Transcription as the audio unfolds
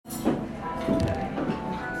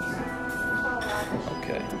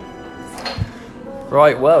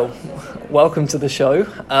Right, well, welcome to the show.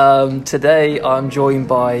 Today I'm joined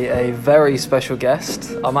by a very special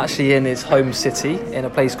guest. I'm actually in his home city in a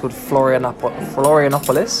place called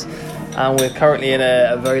Florianopolis, and we're currently in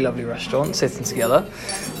a very lovely restaurant sitting together.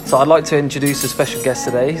 So I'd like to introduce a special guest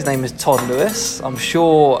today. His name is Todd Lewis. I'm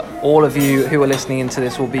sure all of you who are listening into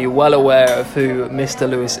this will be well aware of who Mr.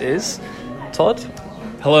 Lewis is. Todd?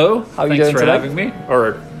 Hello. How are you doing today? Thanks for having me,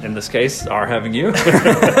 or in this case, are having you.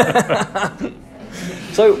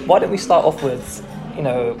 So why don't we start off with,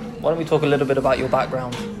 why don't we talk a little bit about your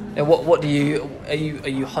background? What do you, are you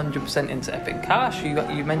 100% into Epic Cash?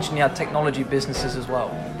 You mentioned you had technology businesses as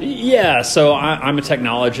well. Yeah, so I'm a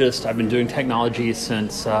technologist. I've been doing technology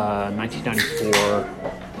since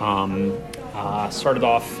 1994. Started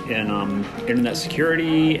off in internet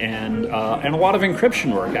security and a lot of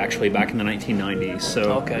encryption work actually back in the 1990s.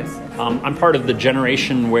 So okay. I'm part of the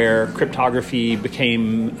generation where cryptography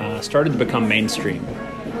started to become mainstream.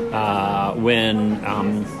 When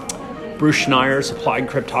Bruce Schneier's applied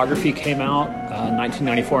cryptography came out,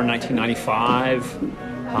 1994 and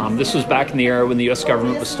 1995. This was back in the era when the U.S.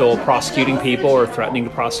 government was still prosecuting people or threatening to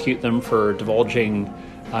prosecute them for divulging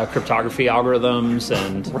cryptography algorithms,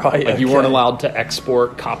 and you weren't allowed to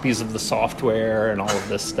export copies of the software and all of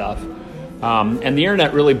this stuff. And the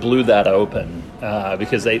internet really blew that open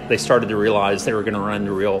because they started to realize they were going to run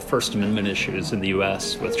into real First Amendment issues in the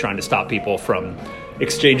U.S. with trying to stop people from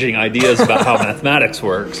exchanging ideas about how mathematics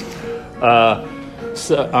works.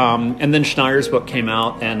 And then Schneier's book came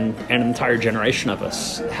out, and an entire generation of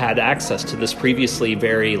us had access to this previously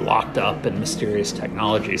very locked up and mysterious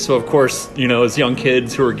technology. So, of course, as young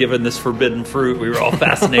kids who were given this forbidden fruit, we were all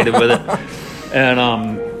fascinated with it.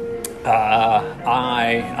 And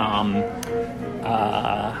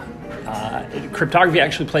cryptography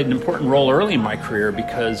actually played an important role early in my career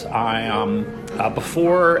because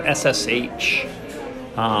before SSH.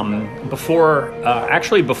 Before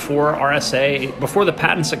RSA, before the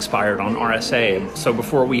patents expired on RSA, so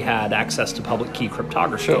before we had access to public key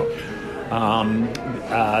cryptography, sure.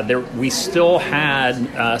 We still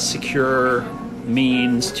had secure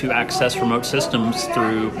means to access remote systems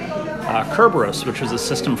through Kerberos, which was a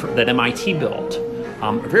system that MIT built.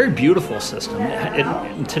 A very beautiful system.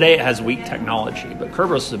 Today it has weak technology, but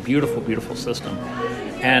Kerberos is a beautiful, beautiful system.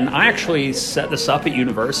 And I actually set this up at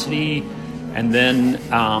university. And then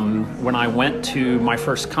when I went to my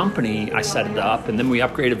first company, I set it up, and then we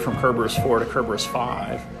upgraded from Kerberos 4 to Kerberos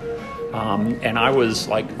 5. And I was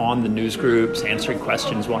on the news groups answering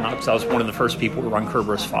questions, whatnot, because I was one of the first people to run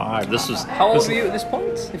Kerberos 5. How old were you at this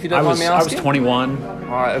point, if you don't mind me asking? I was 21. All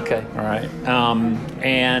right, okay. All right.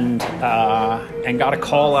 And got a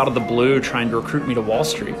call out of the blue trying to recruit me to Wall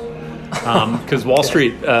Street. Because Wall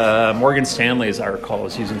Street, Morgan Stanley, as I recall,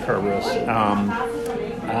 was using Kerberos.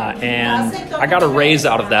 And I got a raise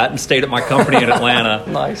out of that and stayed at my company in Atlanta.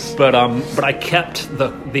 Nice. But I kept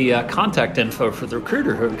the contact info for the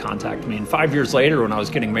recruiter who would contact me. And 5 years later, when I was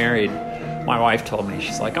getting married, my wife told me,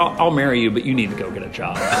 she's like, I'll marry you, but you need to go get a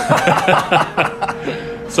job.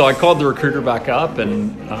 So I called the recruiter back up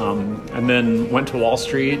and then went to Wall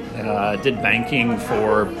Street, did banking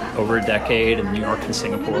for over a decade in New York and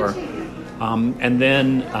Singapore. And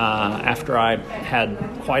then after I had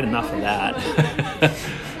quite enough of that,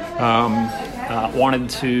 wanted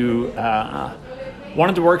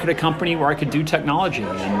to work at a company where I could do technology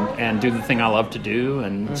and do the thing I love to do.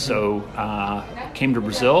 And so came to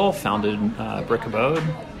Brazil, founded Brick Abode.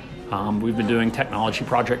 We've been doing technology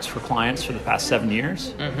projects for clients for the past 7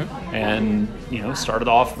 years, and started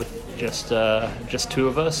off with just two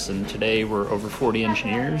of us, and today we're over 40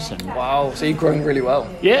 engineers. And wow, so you're growing really well.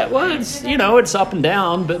 Yeah, well, it's up and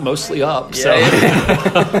down, but mostly up. Yeah, so.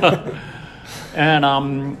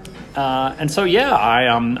 Yeah. And so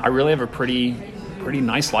I really have a pretty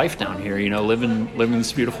nice life down here. Living in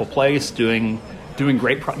this beautiful place, doing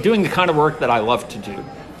the kind of work that I love to do.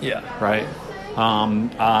 Yeah. Right.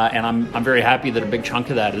 And I'm very happy that a big chunk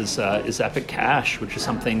of that is Epic Cash, which is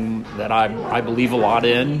something that I believe a lot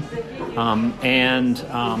in, and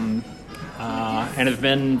have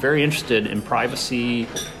been very interested in privacy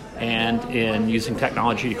and in using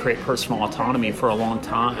technology to create personal autonomy for a long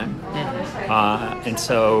time. And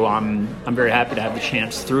so I'm very happy to have the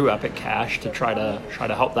chance through Epic Cash to try to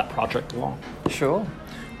help that project along. Sure.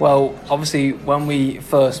 Well, obviously, when we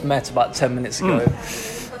first met about 10 minutes ago.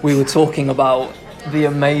 We were talking about the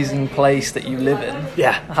amazing place that you live in.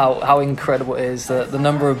 Yeah. How incredible it is, the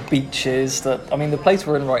number of beaches the place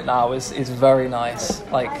we're in right now is very nice.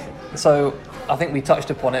 So I think we touched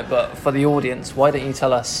upon it, but for the audience, why don't you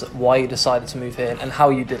tell us why you decided to move here and how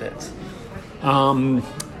you did it?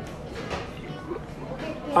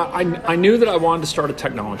 I knew that I wanted to start a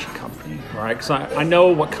technology company, right? Because I know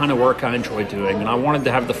what kind of work I enjoy doing, and I wanted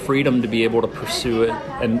to have the freedom to be able to pursue it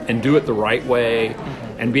and do it the right way,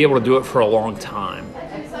 and be able to do it for a long time.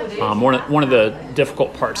 One of the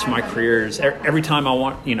difficult parts of my career is every time I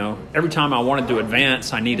wanted to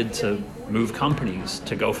advance, I needed to move companies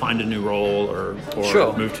to go find a new role or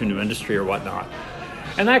Sure. move to a new industry or whatnot,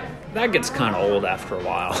 and that gets kind of old after a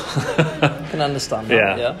while. Can understand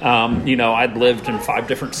that. Yeah. I'd lived in 5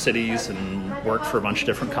 different cities and worked for a bunch of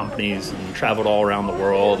different companies and traveled all around the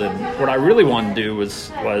world. And what I really wanted to do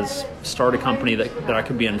was start a company that I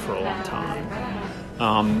could be in for a long time.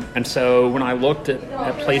 And so when I looked at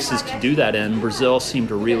places to do that in, Brazil seemed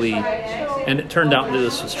to really, and it turned out that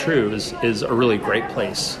this was true, is a really great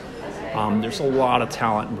place. There's a lot of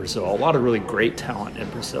talent in Brazil, a lot of really great talent in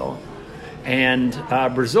Brazil. And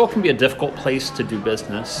Brazil can be a difficult place to do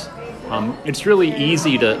business. It's really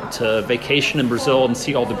easy to vacation in Brazil and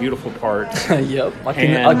see all the beautiful parts. Yep, I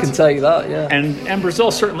can tell you that. Yeah, and Brazil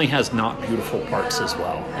certainly has not beautiful parts as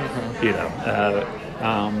well.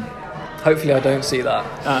 Hopefully, I don't see that.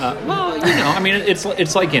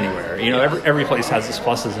 It's like anywhere. Every place has its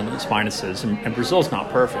pluses and its minuses, and Brazil's not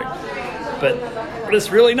perfect, but it's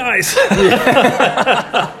really nice.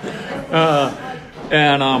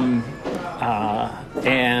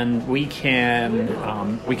 And we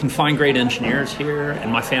can find great engineers here,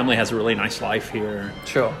 and my family has a really nice life here.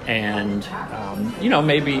 Sure. And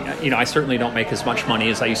I certainly don't make as much money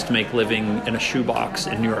as I used to make living in a shoebox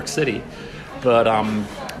in New York City, but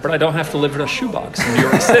I don't have to live in a shoebox in New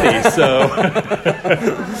York City, so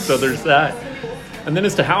so there's that. And then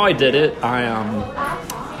as to how I did it,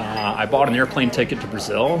 I bought an airplane ticket to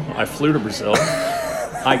Brazil. I flew to Brazil.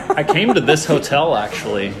 I came to this hotel,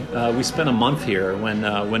 actually. We spent a month here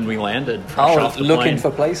when we landed. Looking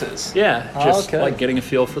for places. Yeah, just like getting a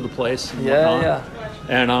feel for the place. And whatnot.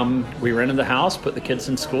 And we rented the house, put the kids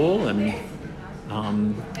in school, and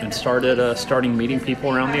starting meeting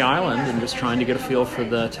people around the island and just trying to get a feel for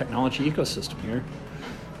the technology ecosystem here.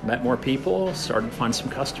 Met more people, started to find some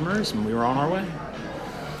customers, and we were on our way.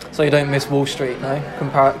 So you don't miss Wall Street, no?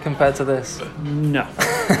 Compared to this? No.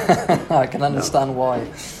 I can understand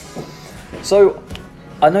why. So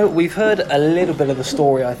I know we've heard a little bit of the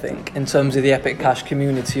story, I think, in terms of the Epic Cash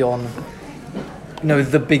community on,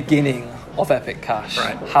 the beginning of Epic Cash,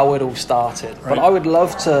 right. How it all started. Right. But I would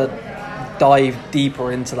love to dive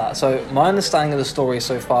deeper into that. So my understanding of the story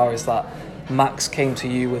so far is that Max came to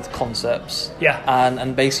you with concepts,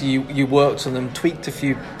 and basically you worked on them, tweaked a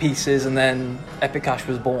few pieces, and then Epic Cash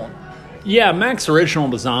was born. Yeah, Max's original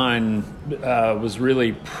design was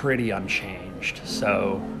really pretty unchanged.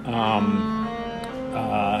 So,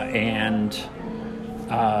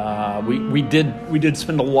 we did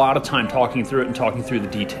spend a lot of time talking through it and talking through the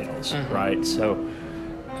details, right? So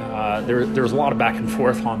there was a lot of back and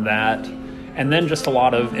forth on that. And then just a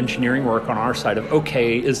lot of engineering work on our side of,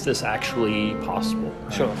 is this actually possible?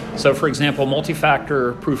 Right? Sure. So, for example,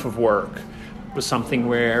 multi-factor proof of work was something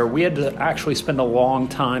where we had to actually spend a long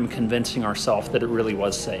time convincing ourselves that it really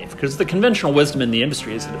was safe. Because the conventional wisdom in the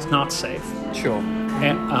industry is that it's not safe. Sure.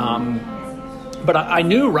 And, but I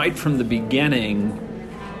knew right from the beginning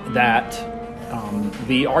that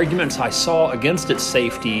the arguments I saw against its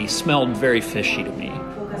safety smelled very fishy to me.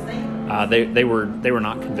 They were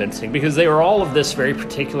not convincing because they were all of this very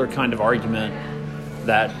particular kind of argument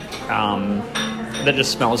that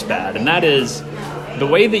just smells bad, and that is the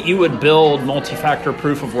way that you would build multi-factor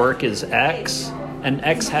proof of work is X, and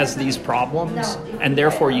X has these problems, and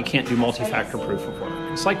therefore you can't do multi-factor proof of work.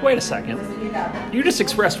 It's like, wait a second, you just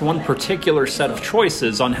expressed one particular set of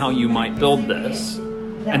choices on how you might build this,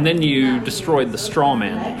 and then you destroyed the straw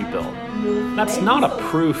man that you built. That's not a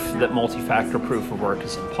proof that multi-factor proof of work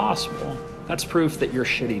is impossible. That's proof that your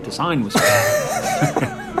shitty design was bad.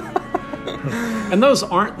 And those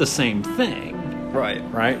aren't the same thing.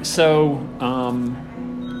 Right? So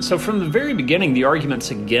from the very beginning, the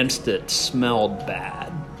arguments against it smelled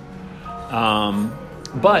bad.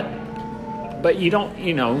 But you don't,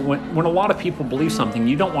 when a lot of people believe something,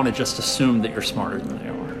 you don't want to just assume that you're smarter than they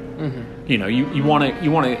are. You want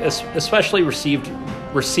to, especially received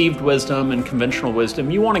wisdom and conventional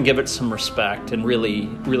wisdom, you want to give it some respect and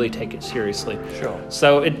really take it seriously. Sure.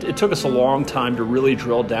 So it took us a long time to really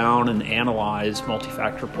drill down and analyze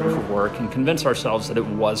multi-factor proof of work and convince ourselves that it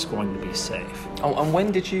was going to be safe. And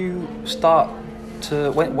when did you start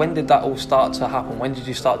to, when did that all start to happen? When did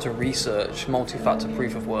you start to research multi-factor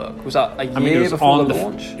proof of work? Was that a year before the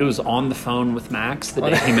launch? It was on the phone with Max the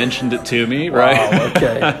day he mentioned it to me, right?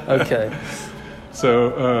 Wow, okay.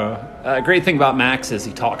 So Great thing about Max is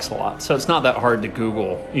he talks a lot, so it's not that hard to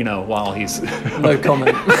Google, while he's... No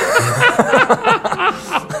comment.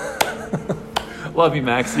 Love you,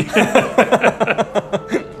 Maxie.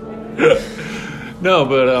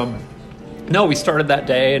 No, we started that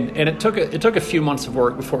day, and it took a few months of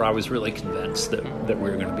work before I was really convinced that we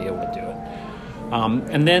were going to be able to do it.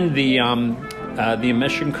 And then the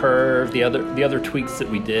emission curve, the other tweaks that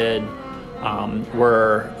we did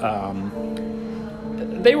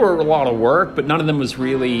they were a lot of work, but none of them was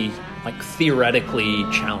really like theoretically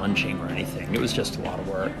challenging or anything. It was just a lot of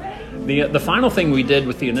work. The final thing we did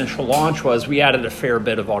with the initial launch was we added a fair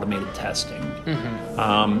bit of automated testing,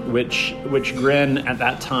 which Grin at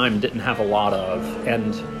that time didn't have a lot of,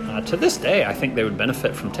 and to this day I think they would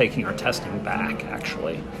benefit from taking our testing back,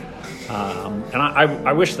 actually. And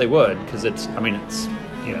I wish they would, because it's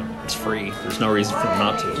free. There's no reason for them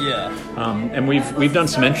not to. Yeah. And we've done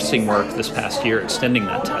some interesting work this past year extending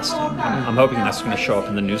that testing. I'm hoping that's going to show up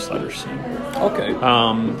in the newsletter soon. Okay.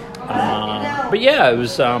 But yeah, it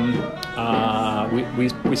was.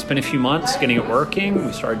 We spent a few months getting it working.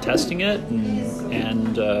 We started testing it,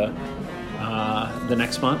 and the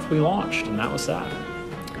next month we launched, and that was that.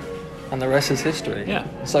 And the rest is history. Yeah.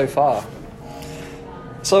 So far.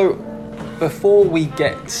 So, before we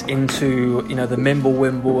get into the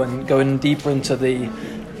Mimblewimble and going deeper into the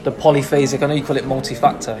polyphasic, I know you call it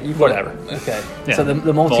multi-factor. Whatever. Okay. Yeah. So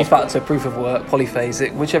the multi-factor proof of work,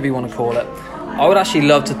 polyphasic, whichever you want to call it. I would actually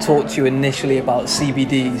love to talk to you initially about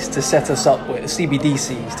CBDCs to set us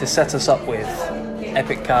up with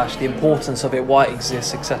Epic Cash, the importance of it, why it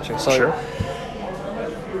exists, etc. So. Sure.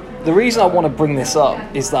 The reason I want to bring this up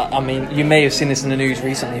is that, you may have seen this in the news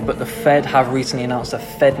recently, but the Fed have recently announced a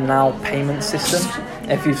FedNow payment system,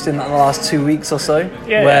 if you've seen that in the last 2 weeks or so,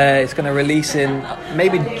 where it's going to release in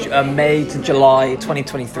maybe May to July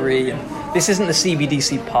 2023. And this isn't the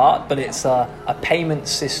CBDC part, but it's a payment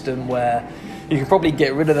system where you can probably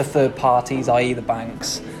get rid of the third parties, i.e. the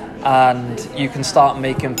banks, and you can start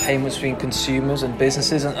making payments between consumers and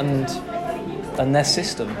businesses and their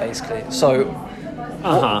system, basically. So...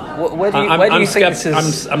 Where do you think this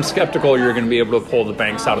is? I'm skeptical you're going to be able to pull the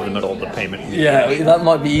banks out of the middle of the payment. Yeah, that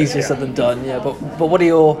might be easier said than done. Yeah, but what do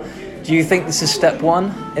you think this is step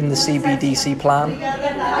one in the CBDC plan?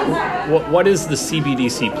 What is the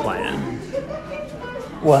CBDC plan?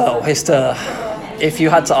 Well, if you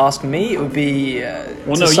had to ask me, it would be.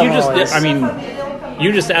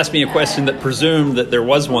 You just asked me a question that presumed that there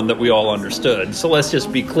was one that we all understood. So let's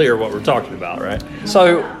just be clear what we're talking about, right?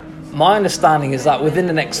 So. My understanding is that within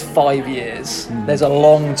the next 5 years, there's a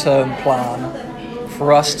long-term plan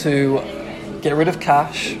for us to get rid of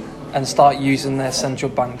cash and start using their central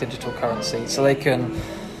bank digital currency, so they can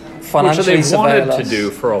financially Which they've surveil wanted us. to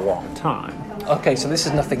do for a long time. Okay, so this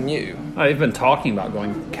is nothing new. I've been talking about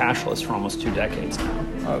going cashless for almost 2 decades now.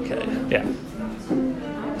 Okay. Yeah.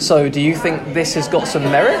 So do you think this has got some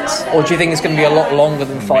merit, or do you think it's going to be a lot longer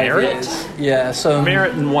than 5 years? Yeah, so...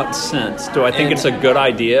 Merit in what sense? Do I think it's a good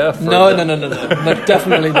idea? No,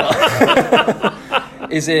 definitely not.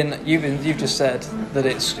 You've just said that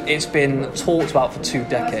it's been talked about for 2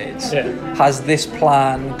 decades. Yeah. Has this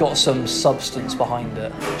plan got some substance behind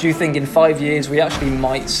it? Do you think in 5 years we actually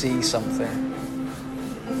might see something?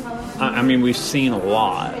 We've seen a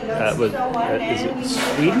lot. Is it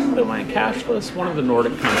Sweden that went cashless? One of the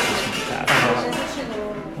Nordic countries went cashless.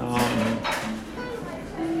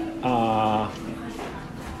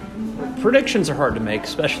 Predictions are hard to make,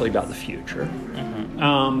 especially about the future.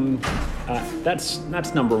 That's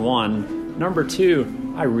number one. Number two,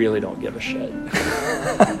 I really don't give a shit.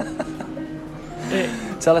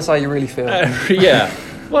 Tell us how you really feel. Yeah.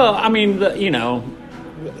 Well,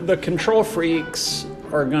 the control freaks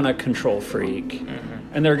are going to control freak,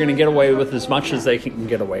 and they're going to get away with as much as they can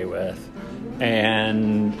get away with,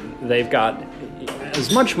 and they've got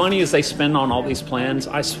as much money as they spend on all these plans.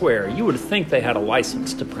 I swear, you would think they had a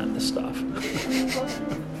license to print this stuff.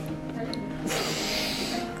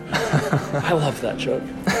 I love that joke.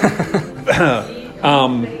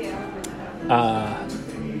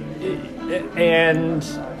 And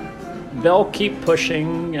they'll keep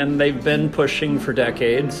pushing, and they've been pushing for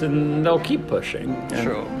decades, and they'll keep pushing.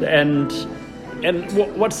 Sure. And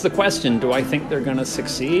what's the question? Do I think they're going to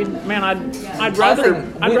succeed? Man, I'd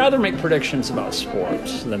rather make predictions about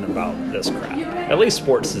sports than about this crap. At least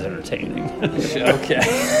sports is entertaining. Okay.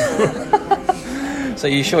 So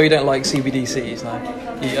you sure you don't like CBDCs now?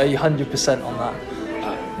 Are you 100% on that?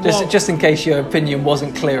 Just in case your opinion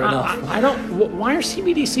wasn't clear enough. I don't. Why are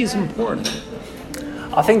CBDCs important?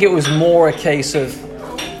 I think it was more a case of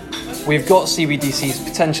we've got CBDCs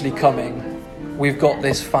potentially coming. we've got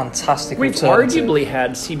this fantastic We've alternative. arguably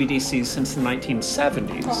had CBDCs since the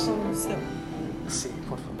 1970s.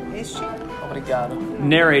 Obrigado.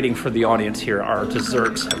 Narrating for the audience here, our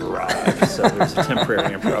desserts have arrived, so there's a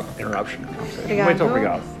temporary interruption. Muito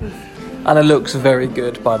obrigado. And it looks very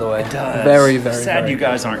good, by the way. It does. Very, very, sad very you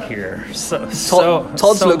guys good. aren't here. Todd's so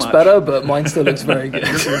looks much. better, but mine still looks very good.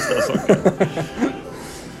 Yours does look good.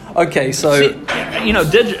 Okay, so See, you know,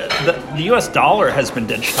 the U.S. dollar has been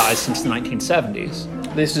digitized since the 1970s.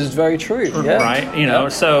 this is very true. Yeah. Right? You know, Yeah.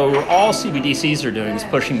 so all CBDCs are doing is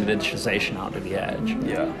pushing the digitization out to the edge.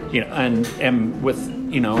 Yeah. You know, and with,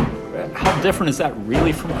 you know, how different is that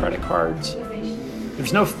really from credit cards?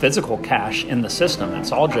 There's no physical cash in the system.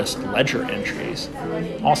 It's all just ledger entries.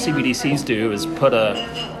 All CBDCs do is put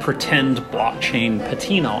a pretend blockchain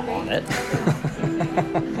patina on it.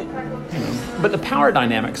 But the power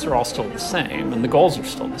dynamics are all still the same, and the goals are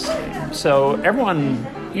still the same. So everyone,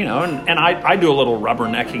 you know, and I do a little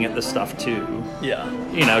rubbernecking at this stuff too. Yeah.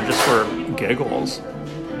 You know, just for giggles.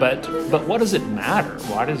 But what does it matter?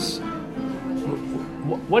 What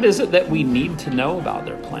is it that we need to know about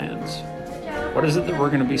their plans? What is it that we're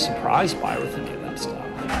going to be surprised by with any of that stuff?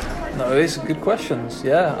 No, it's good questions.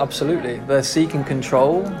 Yeah, absolutely. They're seeking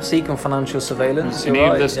control, seeking financial surveillance. Is You're any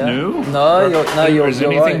right, of this yeah. new? No, you're Is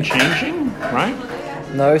you're anything right. changing? Right?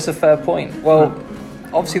 No, it's a fair point. Well,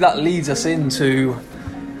 obviously that leads us into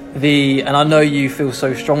and I know you feel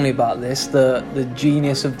so strongly about this, the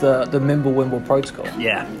genius of the Mimblewimble protocol.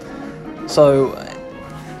 Yeah. So,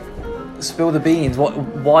 spill the beans.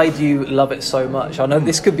 Why do you love it so much? I know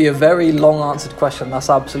this could be a very long answered question. That's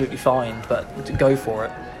absolutely fine, but go for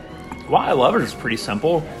it. Why I love it is pretty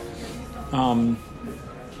simple.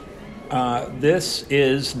 This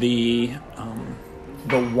is the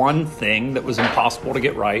one thing that was impossible to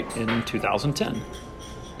get right in 2010.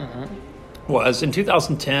 Was in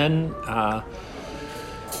 2010,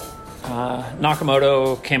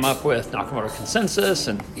 Nakamoto came up with Nakamoto consensus,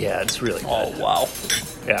 and yeah, it's really good. Oh, wow.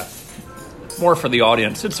 Yeah. More for the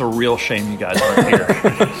audience. It's a real shame you guys aren't here.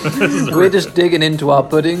 We're just digging into our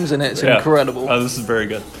puddings, and it's incredible. Oh, this is very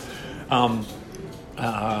good.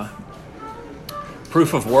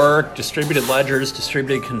 Proof of work, distributed ledgers,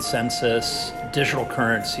 distributed consensus, digital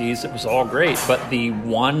currencies. It was all great. But the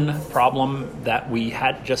one problem that we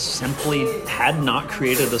had just simply had not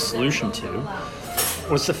created a solution to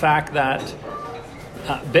was the fact that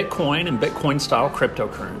Bitcoin and Bitcoin-style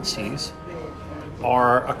cryptocurrencies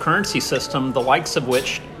are a currency system the likes of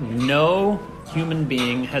which no human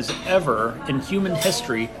being has ever in human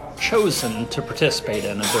history chosen to participate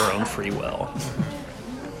in of their own free will,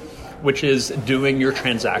 which is doing your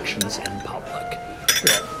transactions in public,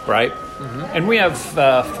 right? Mm-hmm. And we have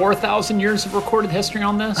 4,000 years of recorded history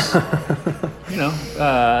on this, you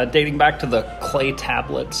know, dating back to the clay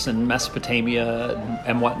tablets in Mesopotamia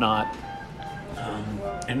and whatnot.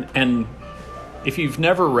 And if you've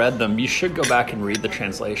never read them, you should go back and read the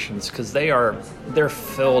translations, because they're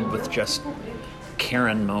filled with just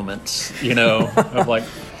Karen moments, you know, of like,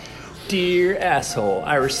 dear asshole,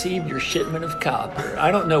 I received your shipment of copper.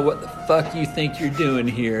 I don't know what the fuck you think you're doing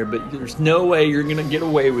here, but there's no way you're going to get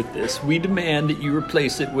away with this. We demand that you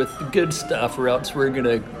replace it with the good stuff, or else we're going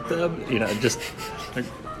to, you know, just, there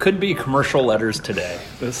could be commercial letters today.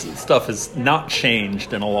 This stuff has not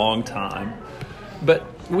changed in a long time. But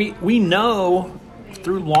we know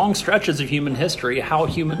through long stretches of human history how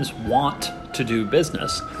humans want to do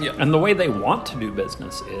business. Yeah. And the way they want to do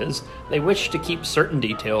business is they wish to keep certain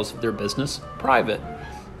details of their business private.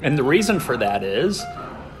 And the reason for that is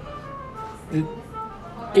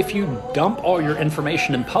if you dump all your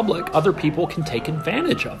information in public, other people can take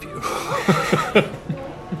advantage of you.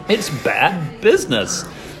 It's bad business.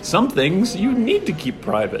 Some things you need to keep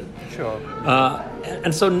private. Sure.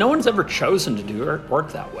 And so no one's ever chosen to do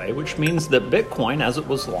work that way, which means that Bitcoin, as it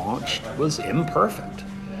was launched, was imperfect.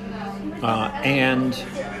 And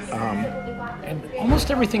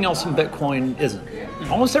almost everything else in Bitcoin isn't.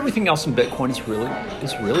 Almost everything else in Bitcoin is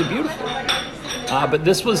really beautiful. But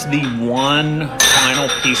this was the one final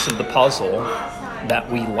piece of the puzzle that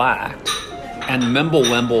we lacked. And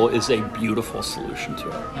Mimblewimble is a beautiful solution to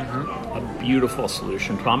it. Mm-hmm. A beautiful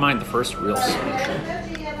solution. To my mind, the first real solution.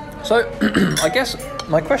 So, I guess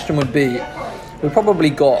my question would be, we've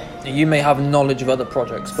probably got, you may have knowledge of other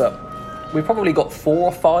projects, but we've probably got 4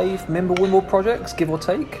 or 5 Mimblewimble projects, give or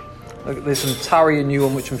take. Like, there's some Tari, a new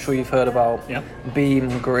one, which I'm sure you've heard about. Yep.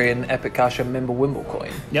 Beam, Grin, Epic Cash, and Mimblewimble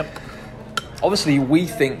Coin. Yep. Obviously, we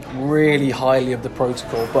think really highly of the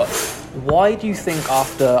protocol, but why do you think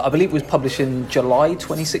after, I believe it was published in July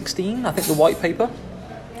 2016, I think the white paper,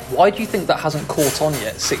 why do you think that hasn't caught on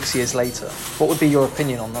yet 6 years later? What would be your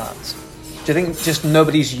opinion on that? Do you think just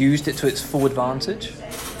nobody's used it to its full advantage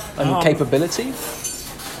and capability?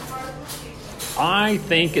 I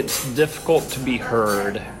think it's difficult to be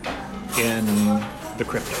heard in the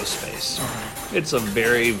crypto space. It's a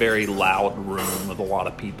very, very loud room with a lot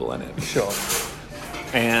of people in it. Sure.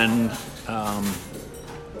 And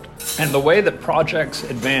the way that projects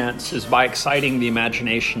advance is by exciting the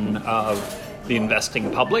imagination of the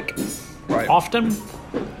investing public, Right. often.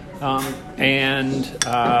 I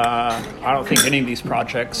don't think any of these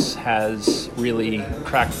projects has really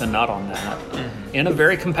cracked the nut on that. In a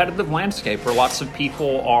very competitive landscape where lots of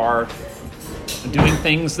people are doing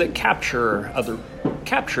things that capture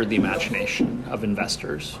the imagination of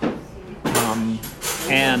investors.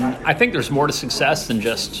 And I think there's more to success than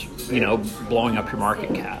just, blowing up your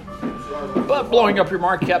market cap. But blowing up your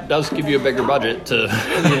market cap does give you a bigger budget to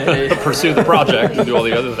pursue the project and do all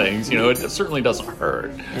the other things. It certainly doesn't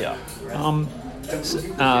hurt. Yeah.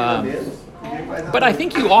 But I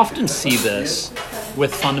think you often see this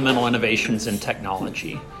with fundamental innovations in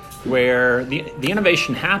technology, where the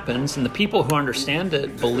innovation happens and the people who understand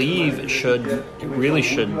it believe it really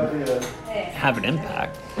should have an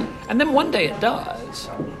impact. And then one day it does.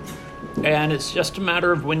 And it's just a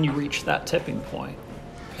matter of when you reach that tipping point.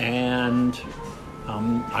 And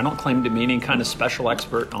I don't claim to be any kind of special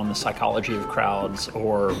expert on the psychology of crowds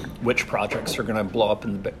or which projects are going to blow up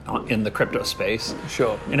in the crypto space.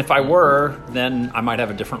 Sure. And if I were, then I might have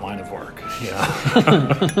a different line of work.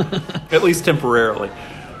 At least temporarily.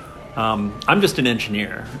 I'm just an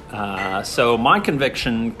engineer. So my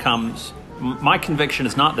conviction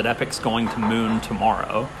is not that Epic's going to moon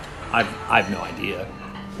tomorrow. I have no idea.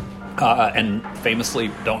 And famously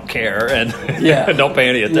don't care and don't pay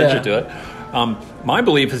any attention to it. My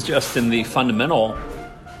belief is just in the fundamental,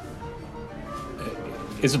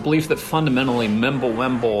 is a belief that fundamentally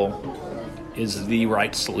Mimblewimble is the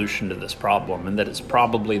right solution to this problem, and that it's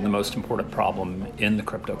probably the most important problem in the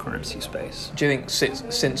cryptocurrency space. Do you think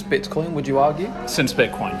since Bitcoin, would you argue? Since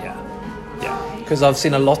Bitcoin, yeah. Because I've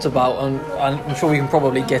seen a lot about, and I'm sure we can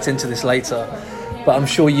probably get into this later, but I'm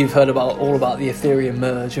sure you've heard all about the Ethereum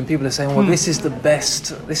merge, and people are saying, well, this is the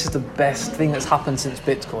best thing that's happened since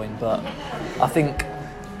Bitcoin. But I think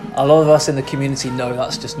a lot of us in the community know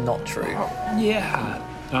that's just not true. Yeah.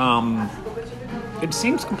 It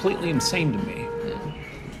seems completely insane to me.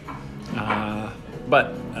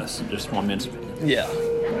 But that's just 1 minute. Yeah,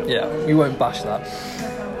 we won't bash that.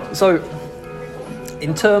 So,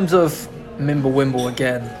 in terms of Mimblewimble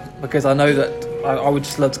again, because I know that I would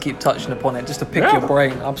just love to keep touching upon it, just to pick your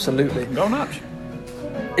brain. Absolutely. Go nuts.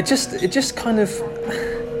 It just kind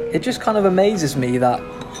of amazes me that,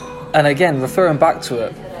 and again, referring back to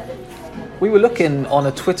it, we were looking on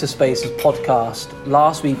a Twitter Spaces podcast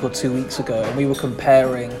last week or 2 weeks ago, and we were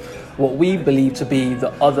comparing what we believe to be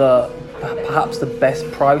the other, perhaps the best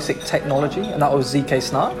pricing technology, and that was ZK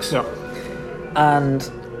Snarks. Yeah. And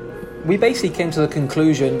we basically came to the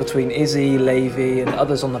conclusion between Izzy, Levy, and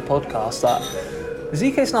others on the podcast that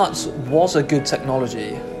ZK Snarks was a good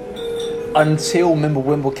technology until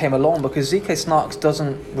Mimblewimble came along, because ZK Snarks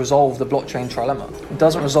doesn't resolve the blockchain trilemma. It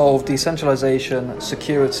doesn't resolve decentralization,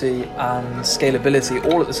 security, and scalability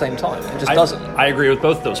all at the same time. It just doesn't. I agree with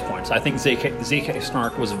both those points. I think ZK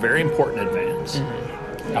Snark was a very important advance.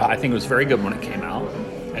 I think it was very good when it came out,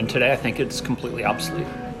 and today I think it's completely obsolete.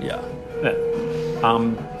 Yeah.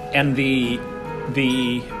 And the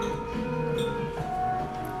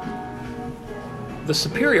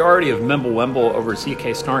superiority of Mimblewimble over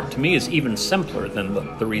ZK Snark to me is even simpler than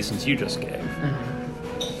the reasons you just gave.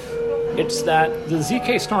 It's that the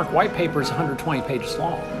ZK Snark white paper is 120 pages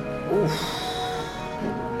long. Oof.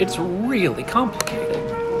 It's really complicated.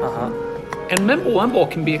 And Mimblewimble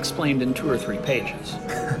can be explained in 2 or 3 pages.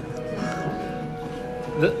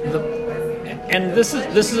 And this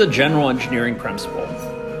is a general engineering principle.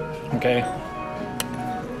 Okay?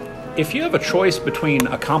 If you have a choice between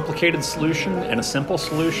a complicated solution and a simple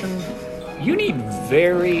solution, you need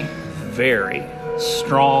very, very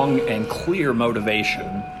strong and clear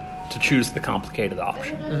motivation to choose the complicated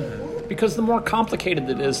option. Because the more complicated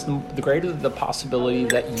it is, the greater the possibility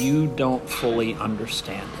that you don't fully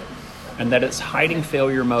understand it, and that it's hiding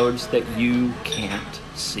failure modes that you can't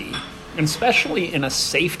see. And especially in a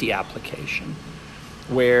safety application,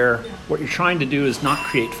 where what you're trying to do is not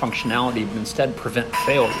create functionality, but instead prevent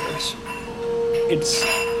failures. It's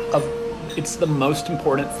the most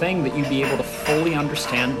important thing that you be able to fully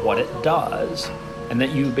understand what it does, and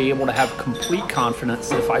that you be able to have complete confidence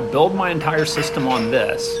that if I build my entire system on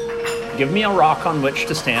this, give me a rock on which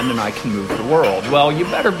to stand and I can move the world. Well, you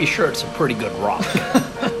better be sure it's a pretty good rock.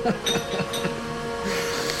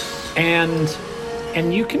 And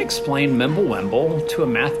And you can explain Mimblewimble to a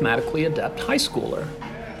mathematically adept high schooler.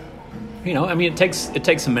 You know, I mean, it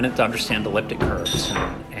takes a minute to understand elliptic curves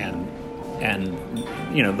and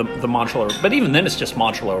you know the modular, but even then it's just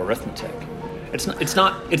modular arithmetic. It's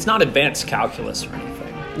not advanced calculus or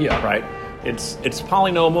anything. Yeah. Right. It's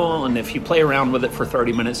polynomial, and if you play around with it for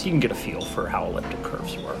 30 minutes, you can get a feel for how elliptic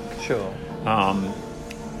curves work. Sure.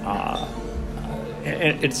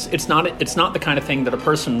 It's not the kind of thing that a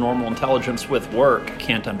person of normal intelligence with work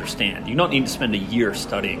can't understand. You don't need to spend a year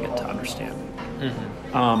studying it to understand it.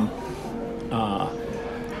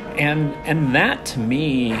 And that to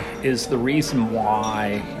me is the reason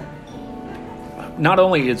why not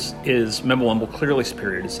only is Mimblewimble clearly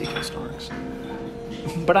superior to ZK Snarks,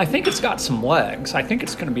 but I think it's got some legs. I think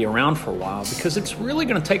it's going to be around for a while because it's really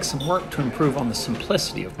going to take some work to improve on the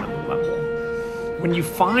simplicity of Mimblewimble. When you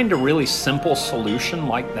find a really simple solution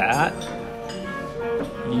like that,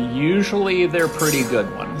 usually they're pretty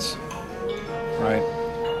good ones, right?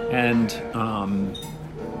 And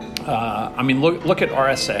I mean, look at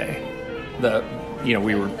RSA.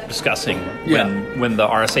 We were discussing when the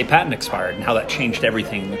RSA patent expired and how that changed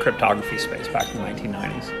everything in the cryptography space back in the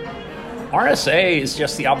 1990s. RSA is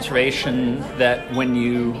just the observation that when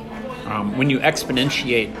you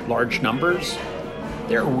exponentiate large numbers,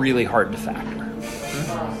 they're really hard to factor.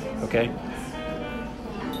 Okay,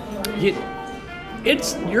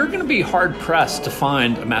 you're going to be hard pressed to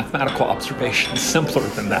find a mathematical observation simpler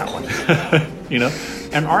than that one. You know,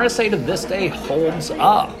 and RSA to this day holds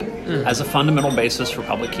up as a fundamental basis for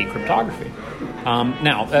public key cryptography.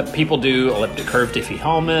 Now, people do elliptic curve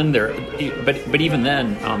Diffie-Hellman, but even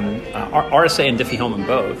then, RSA and Diffie-Hellman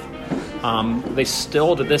both, they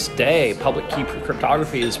still to this day, public key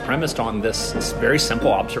cryptography is premised on this very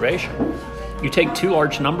simple observation. You take two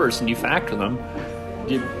large numbers and you factor them,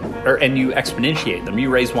 and you exponentiate them.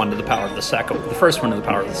 You raise one to the power of the first one to the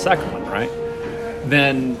power of the second one, right?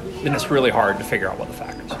 Then it's really hard to figure out what the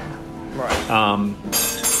factors are. Right.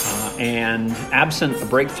 And absent a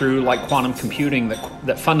breakthrough like quantum computing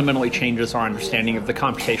that fundamentally changes our understanding of the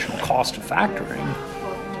computational cost of factoring,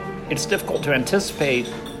 it's difficult to anticipate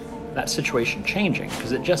that situation changing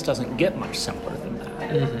because it just doesn't get much simpler than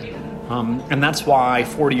that. Mm-hmm. And that's why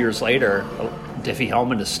 40 years later,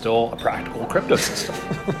 Diffie-Hellman is still a practical crypto system.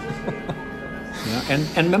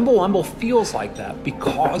 And Mimblewimble feels like that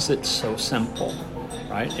because it's so simple,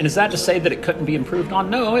 right? And is that to say that it couldn't be improved on?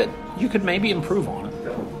 No, you could maybe improve on it,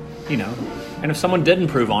 you know. And if someone did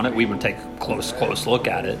improve on it, we would take a close look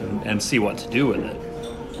at it and see what to do with it.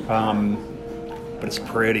 But it's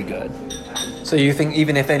pretty good. So you think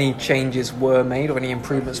even if any changes were made or any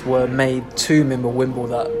improvements were made to Mimblewimble,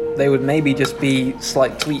 that they would maybe just be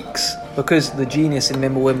slight tweaks because the genius in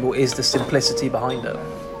Mimblewimble is the simplicity behind it?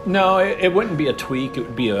 No, it wouldn't be a tweak. It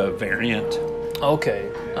would be a variant.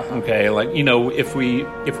 Okay. Uh-huh. Okay, like, you know, if we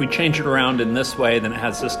change it around in this way, then it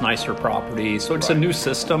has this nicer property. So it's a new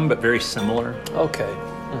system, but very similar. Okay.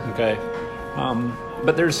 Uh-huh. Okay.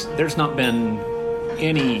 But there's not been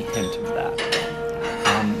any hint of that.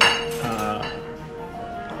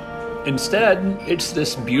 Instead, it's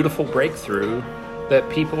this beautiful breakthrough that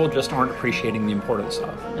people just aren't appreciating the importance of.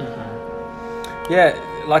 Mm-hmm. Yeah,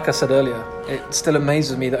 like I said earlier, it still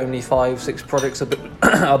amazes me that only 5-6 projects are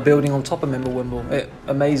building on top of Mimblewimble. It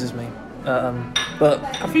amazes me. But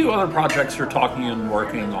a few other projects are talking and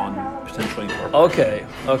working on potentially incorporating.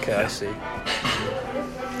 Okay, I see.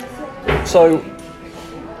 So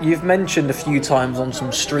you've mentioned a few times on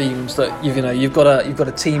some streams that you've got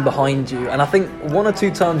a team behind you, and I think 1 or 2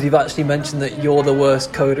 times you've actually mentioned that you're the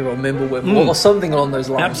worst coder on Mimblewimble or something along those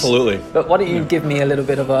lines. Absolutely. But why don't you give me a little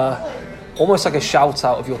bit of almost like a shout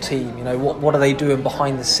out of your team? You know, what are they doing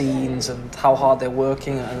behind the scenes and how hard they're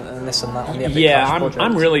working and this and that on the Epic Cash project?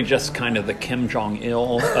 I'm really just kind of the Kim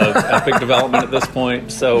Jong-il of Epic development at this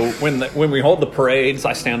point. So when we hold the parades,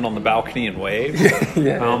 I stand on the balcony and wave.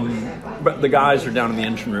 Yeah. But the guys are down in the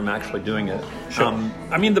engine room actually doing it. Sure.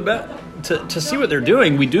 I mean, to see what they're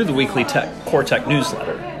doing, we do the weekly Core Tech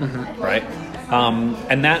newsletter, right?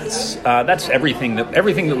 And that's everything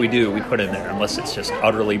that we do, we put in there, unless it's just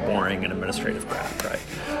utterly boring and administrative crap, right?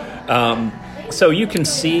 So you can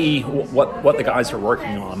see what the guys are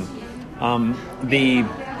working on. The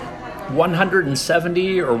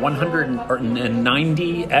 170 or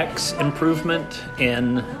 190x improvement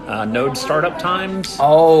in node startup times.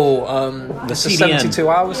 The CDN. 72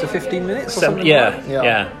 hours to 15 minutes or something? Yeah.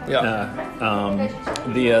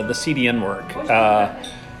 The CDN work.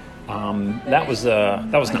 That was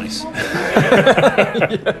nice.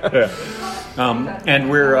 And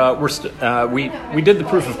we did the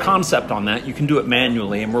proof of concept on that. You can do it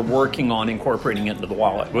manually, and we're working on incorporating it into the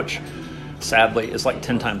wallet, which sadly, is like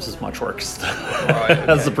 10 times as much work as Right,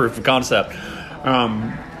 okay. as the proof of concept.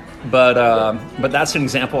 But that's an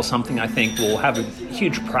example of something I think will have a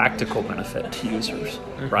huge practical benefit to users,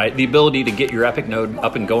 right? The ability to get your Epic node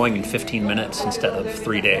up and going in 15 minutes instead of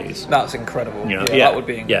 3 days. That's incredible. You know, That would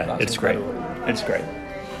be. yeah, that's it's incredible. great. It's great.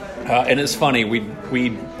 And it's funny.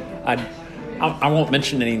 I won't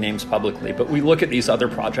mention any names publicly, but we look at these other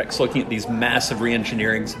projects, looking at these massive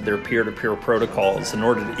re-engineerings of their peer-to-peer protocols in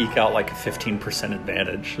order to eke out like a 15%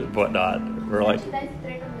 advantage and whatnot. We're like,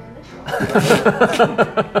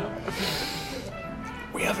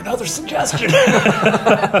 we have another suggestion.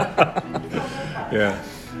 Yeah.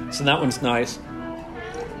 So that one's nice.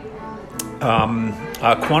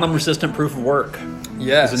 Quantum resistant proof of work.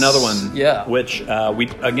 Yes. Is another one. Yeah. Which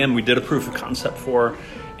we did a proof of concept for,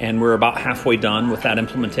 and we're about halfway done with that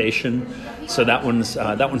implementation. So that one's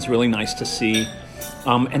really nice to see.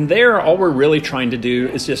 And there, all we're really trying to do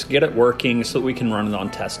is just get it working so that we can run it on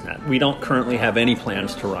testnet. We don't currently have any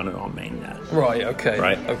plans to run it on mainnet. Right. Okay.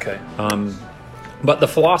 Right. Okay. But the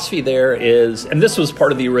philosophy there is, and this was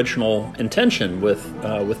part of the original intention with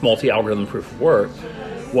multi-algorithm proof of work,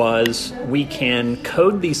 was we can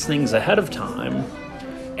code these things ahead of time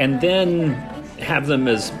and then have them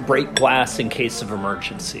as break glass in case of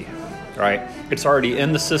emergency, right? It's already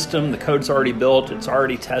in the system, the code's already built, it's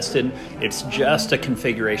already tested, it's just a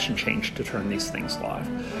configuration change to turn these things live.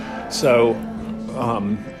 So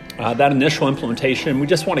that initial implementation, we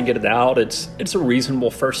just want to get it out. It's a reasonable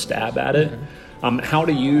first stab at it. How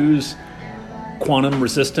to use quantum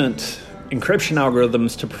resistant encryption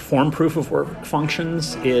algorithms to perform proof of work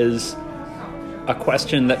functions is a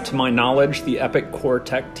question that, to my knowledge, the Epic core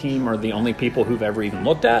tech team are the only people who've ever even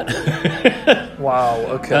looked at. Wow.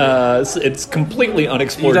 Okay. It's completely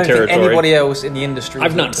unexplored You don't territory. think anybody else in the industry?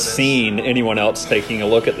 I've not seen anyone else taking a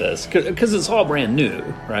look at this because it's all brand new,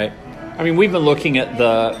 right? I mean, we've been looking at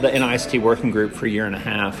the NIST working group for a year and a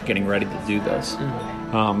half, getting ready to do this.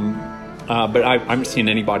 But I haven't seen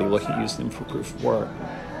anybody looking at using them for proof of work.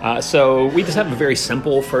 So we just have a very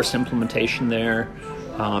simple first implementation there.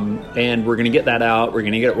 And we're going to get that out. We're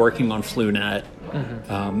going to get it working on FluNet.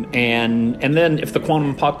 And then if the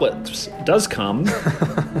quantum apocalypse does come,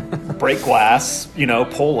 break glass,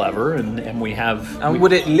 pull lever, and we have... And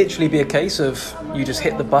would it literally be a case of you just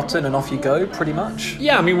hit the button and off you go, pretty much?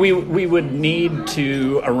 Yeah, I mean, we would need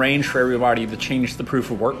to arrange for everybody to change the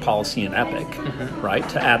proof of work policy in Epic, right,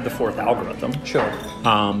 to add the fourth algorithm. Sure.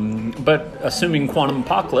 But assuming quantum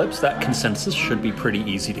apocalypse, that consensus should be pretty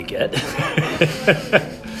easy to get.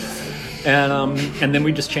 And then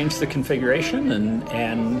we just change the configuration,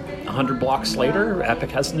 and 100 blocks later, Epic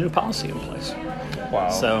has a new policy in place. Wow.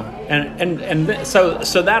 So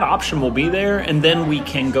so that option will be there, and then we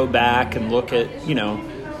can go back and look at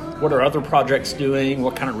what are other projects doing,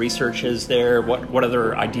 what kind of research is there, what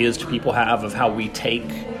other ideas do people have of how we take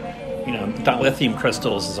dilithium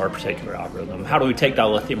crystals is our particular algorithm. How do we take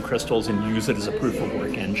dilithium crystals and use it as a proof of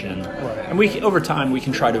work engine? Right. And over time we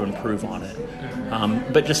can try to improve on it.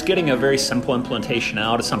 But just getting a very simple implementation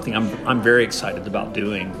out is something I'm very excited about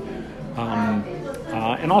doing.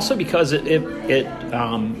 And also because it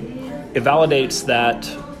validates that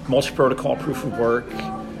multi-protocol proof of work.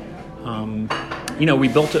 We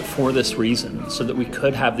built it for this reason, so that we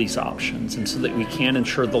could have these options and so that we can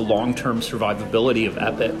ensure the long-term survivability of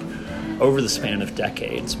Epic over the span of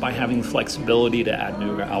decades by having the flexibility to add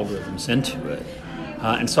new algorithms into it.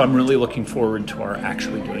 And so I'm really looking forward to our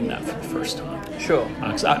actually doing that for the first time. Sure.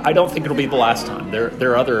 'Cause I don't think it'll be the last time.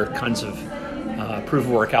 There are other kinds of proof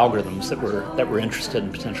of work algorithms that we're interested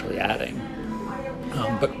in potentially adding.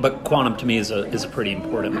 But quantum to me is a pretty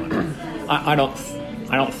important one. I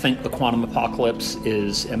don't think the quantum apocalypse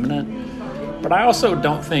is imminent, but I also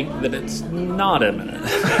don't think that it's not imminent.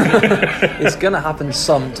 It's going to happen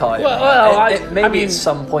sometime. Maybe at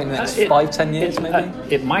some point in the next 5-10 years, maybe?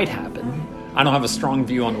 It might happen. I don't have a strong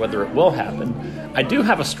view on whether it will happen. I do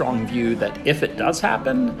have a strong view that if it does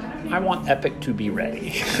happen, I want Epic to be ready.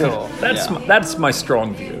 Sure. That's my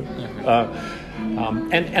strong view.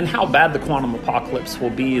 And how bad the quantum apocalypse will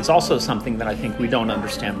be is also something that I think we don't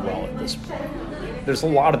understand well at this point. There's a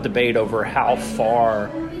lot of debate over how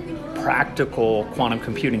far practical quantum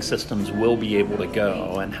computing systems will be able to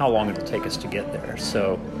go and how long it'll take us to get there.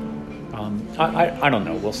 So I don't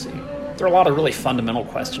know. We'll see. There are a lot of really fundamental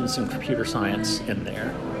questions in computer science in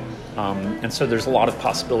there. And so there's a lot of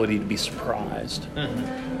possibility to be surprised.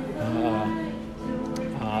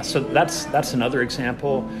 So that's another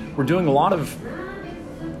example. We're doing a lot of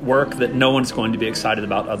work that no one's going to be excited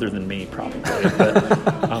about other than me, probably.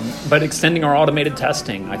 But extending our automated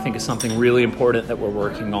testing, I think, is something really important that we're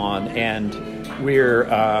working on. And we're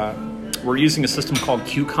we're using a system called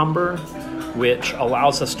Cucumber, which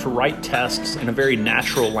allows us to write tests in a very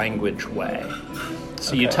natural language way.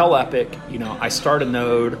 So you tell Epic, I start a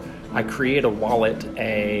node, I create a wallet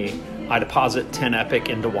A, I deposit 10 Epic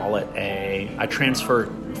into wallet A, I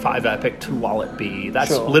transfer 5 Epic to wallet B.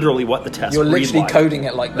 That's literally what the test reads like. You're literally coding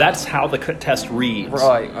it like that. That's how the test reads.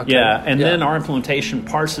 Right, okay. Yeah, and then our implementation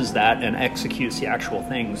parses that and executes the actual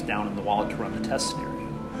things down in the wallet to run the test scenario.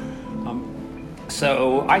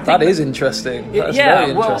 So I think that is interesting. That's very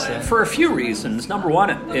interesting. Well, for a few reasons. Number one,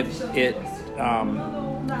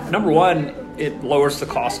 it lowers the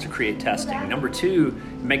cost to create testing. Number two,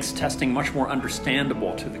 it makes testing much more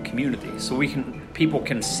understandable to the community. So people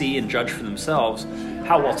can see and judge for themselves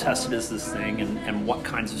how well tested is this thing and what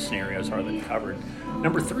kinds of scenarios are they covered.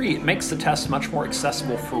 Number three, it makes the test much more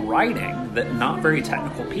accessible for writing, that not very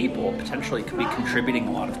technical people potentially could be contributing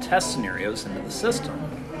a lot of test scenarios into the system.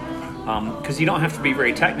 Because you don't have to be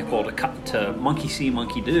very technical to monkey see,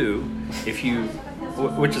 monkey do,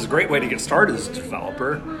 which is a great way to get started as a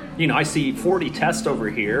developer. I see 40 tests over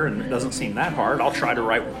here, and it doesn't seem that hard. I'll try to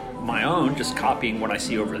write my own, just copying what I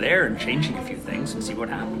see over there and changing a few things and see what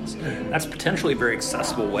happens. That's potentially a very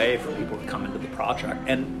accessible way for people to come into the project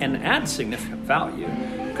and add significant value,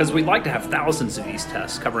 because we'd like to have thousands of these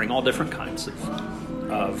tests covering all different kinds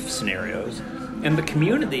of scenarios. And the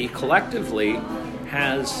community collectively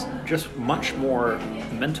has just much more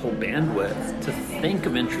mental bandwidth to think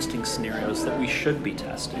of interesting scenarios that we should be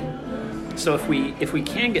testing. So if we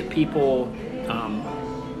can get people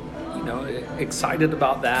excited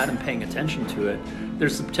about that and paying attention to it,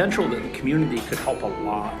 there's the potential that the community could help a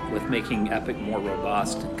lot with making Epic more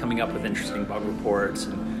robust and coming up with interesting bug reports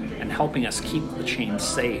and helping us keep the chain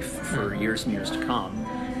safe for years and years to come.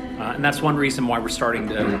 And that's one reason why we're starting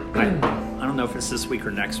to, I don't know if it's this week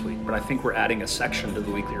or next week, but I think we're adding a section to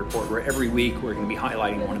the weekly report where every week we're going to be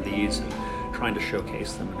highlighting one of these and trying to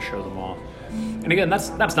showcase them and show them off. And again,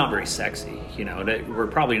 that's not very sexy. We're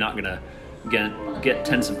probably not going to get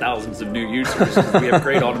tens of thousands of new users because we have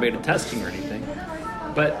great automated testing or anything.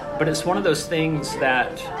 But it's one of those things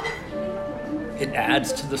that it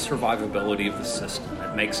adds to the survivability of the system.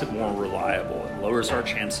 It makes it more reliable. It lowers our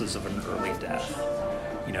chances of an early death.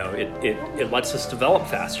 It lets us develop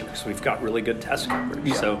faster because we've got really good test coverage.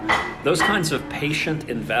 Yeah. So those kinds of patient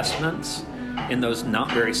investments in those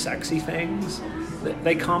not very sexy things,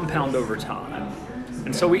 they compound over time.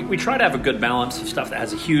 And so we try to have a good balance of stuff that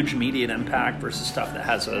has a huge immediate impact versus stuff that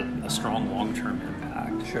has a strong long-term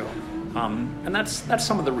impact. Sure. And that's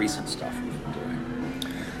some of the recent stuff we've been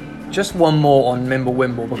doing. Just one more on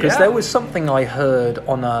Mimblewimble, because there was something I heard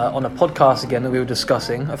on a podcast again that we were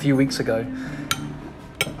discussing a few weeks ago.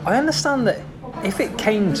 I understand that if it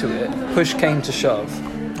came to it, push comes to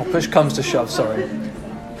shove, sorry,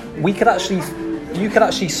 you could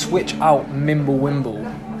actually switch out Mimblewimble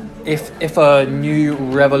if a new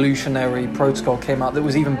revolutionary protocol came out that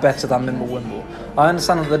was even better than Mimblewimble. I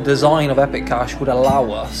understand that the design of Epic Cash would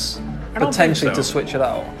allow us potentially to switch it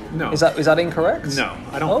out. No. Is that incorrect? No,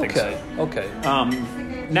 I don't think so. Okay.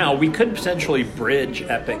 Now, we could potentially bridge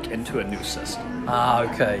Epic into a new system.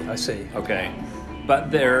 Okay, I see. Okay.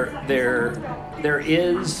 But there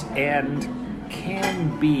is and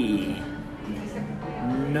can be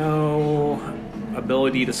no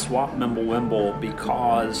ability to swap Mimblewimble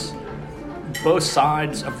because both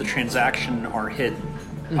sides of the transaction are hidden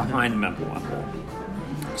behind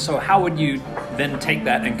Mimblewimble. So how would you then take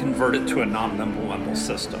that and convert it to a non-Mimblewimble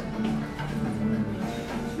system?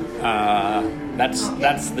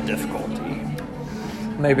 That's the difficulty.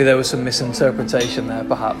 Maybe there was some misinterpretation there,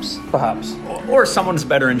 perhaps. Or someone's a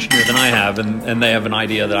better engineer than I have, and they have an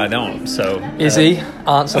idea that I don't. So, Izzy,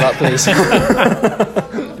 answer that, please.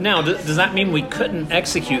 Now, does that mean we couldn't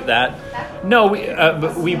execute that? No,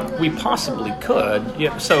 but we possibly could.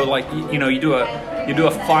 Yeah, so, you do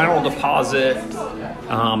a final deposit,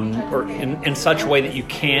 or in such a way that you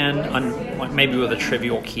can, maybe with a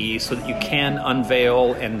trivial key, so that you can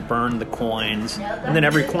unveil and burn the coins, and then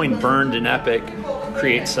every coin burned in Epic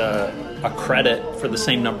creates a credit for the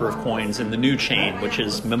same number of coins in the new chain, which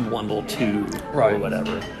is Mimblewimble 2 or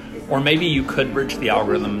whatever. Or maybe you could bridge the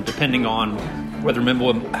algorithm depending on whether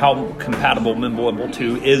how compatible Mimblewimble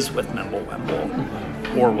 2 is with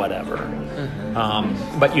Mimblewimble or whatever.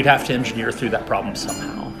 But you'd have to engineer through that problem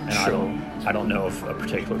somehow. And I don't know if a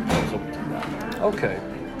particular proposal would do that. Okay.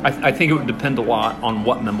 I think it would depend a lot on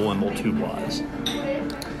what Mimblewimble 2 was.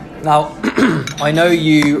 Now, I know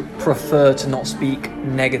you prefer to not speak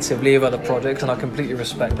negatively of other projects, and I completely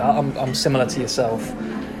respect that. I'm similar to yourself.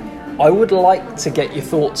 I would like to get your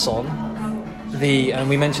thoughts on and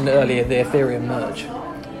we mentioned earlier, the Ethereum merge.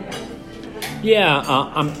 Yeah,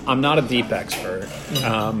 I'm not a deep expert.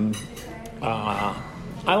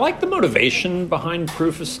 I like the motivation behind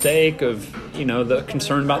proof of stake, of the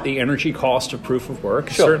concern about the energy cost of proof of work.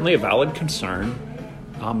 It's certainly a valid concern,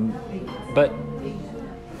 but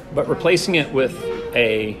replacing it with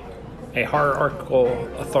a hierarchical,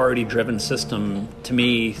 authority-driven system, to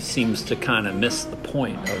me, seems to kind of miss the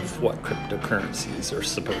point of what cryptocurrencies are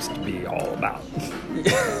supposed to be all about.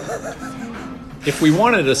 If we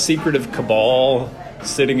wanted a secretive cabal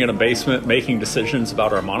sitting in a basement making decisions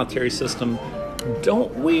about our monetary system,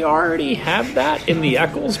 don't we already have that in the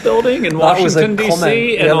Eccles building in Washington,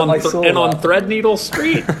 D.C. and on Threadneedle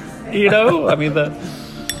Street? I mean,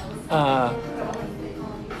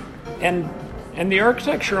 and the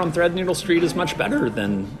architecture on Threadneedle Street is much better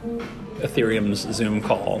than Ethereum's Zoom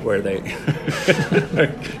call, where they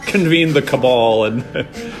convene the cabal and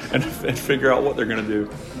figure out what they're going to do.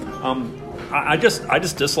 I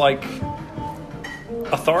just dislike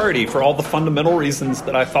authority for all the fundamental reasons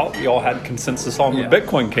that I thought we all had consensus on when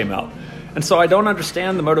Bitcoin came out. And so I don't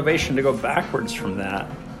understand the motivation to go backwards from that.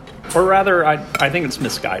 Or rather, I think it's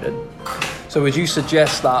misguided. So would you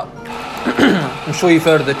suggest that, I'm sure you've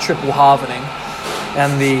heard of the triple halvening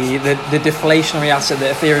and the deflationary asset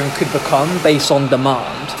that Ethereum could become based on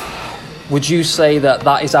demand. Would you say that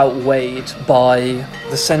is outweighed by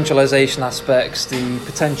the centralization aspects, the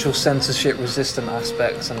potential censorship resistant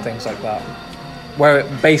aspects and things like that? Where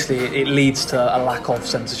it leads to a lack of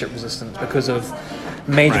censorship resistance because of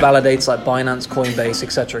major validators like Binance, Coinbase,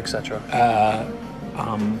 etc., etc.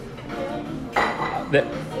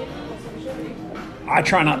 I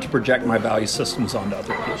try not to project my value systems onto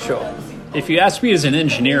other people. Sure. If you ask me as an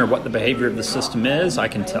engineer what the behavior of the system is, I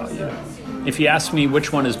can tell you. If you ask me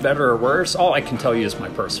which one is better or worse, all I can tell you is my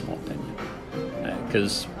personal opinion.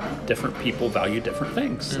 Because different people value different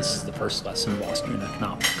things. This is the first lesson in Austrian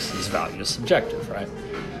economics, is value is subjective, right?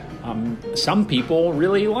 Some people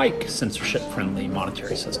really like censorship-friendly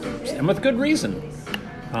monetary systems, and with good reason.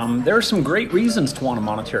 There are some great reasons to want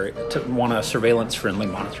a surveillance-friendly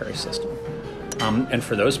monetary system. And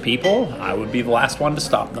for those people, I would be the last one to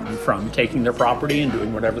stop them from taking their property and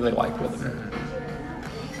doing whatever they like with it.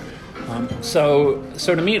 So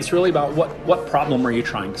to me, it's really about what problem are you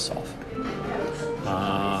trying to solve?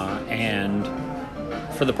 And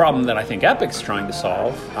for the problem that I think Epic's trying to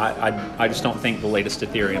solve, I just don't think the latest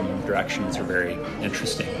Ethereum directions are very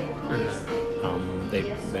interesting.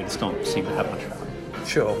 They just don't seem to have much value.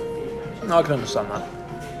 Sure. No, I can understand that.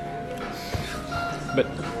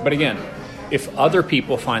 But again, if other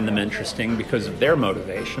people find them interesting because of their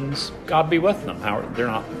motivations, God be with them. They're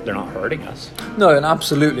not hurting us. No, and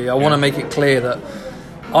absolutely. I want to make it clear that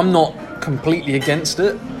I'm not completely against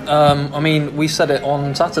it. I mean, we said it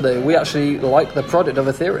on Saturday. We actually like the product of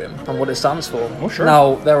Ethereum and what it stands for. Oh, sure.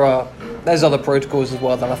 Now, there's other protocols as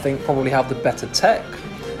well that I think probably have the better tech.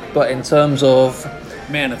 But in terms of...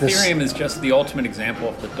 Man, Ethereum is just the ultimate example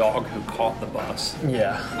of the dog who caught the bus.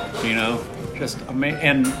 Yeah. Just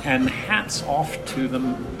and hats off to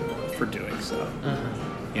them for doing so.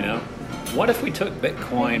 Mm-hmm. What if we took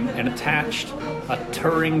Bitcoin and attached a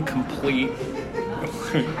Turing-complete,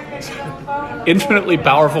 infinitely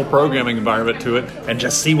powerful programming environment to it and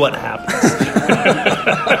just see what happens?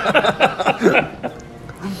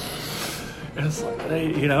 It's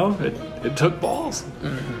like, it took balls.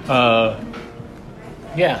 Mm-hmm.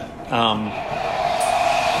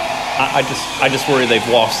 I just worry they've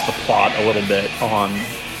lost the plot a little bit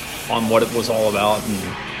on what it was all about, and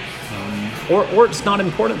or it's not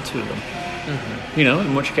important to them. Mm-hmm.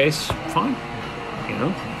 In which case, fine.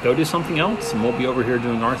 Go do something else, and we'll be over here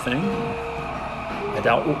doing our thing. I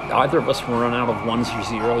doubt either of us will run out of ones or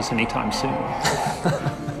zeros anytime soon.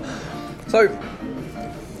 So,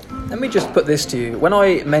 let me just put this to you. When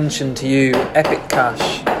I mentioned to you Epic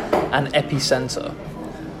Cash and Epicenter,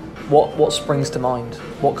 what springs to mind?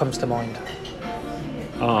 What comes to mind?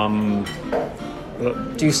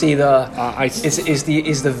 Do you see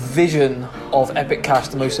is the vision of Epic Cash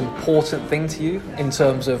the most important thing to you in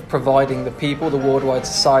terms of providing the people, the worldwide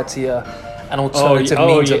society, an alternative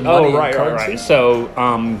means of money and currency? Right. So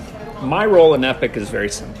my role in Epic is very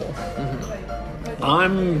simple. Mm-hmm.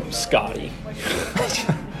 I'm Scotty.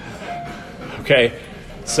 Okay,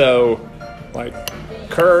 so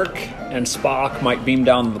Kirk and Spock might beam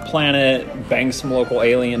down to the planet, bang some local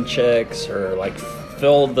alien chicks, or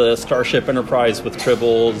fill the Starship Enterprise with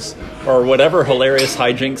tribbles, or whatever hilarious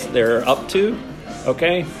hijinks they're up to.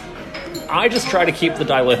 Okay, I just try to keep the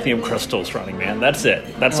dilithium crystals running, man. That's it.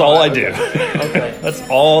 That's all I do. Okay, that's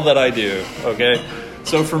all that I do. Okay,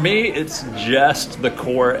 So for me, it's just the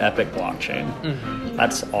core Epic blockchain. Mm-hmm.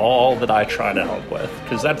 That's all that I try to help with,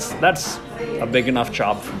 because that's a big enough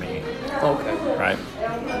job for me. Okay. Right.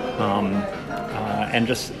 And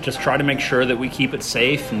just try to make sure that we keep it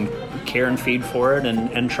safe and care and feed for it,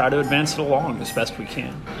 and try to advance it along as best we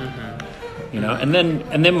can. Mm-hmm. You know, and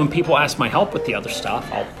then when people ask my help with the other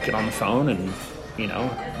stuff, I'll get on the phone and, you know,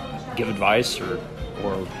 give advice or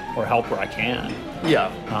help where I can.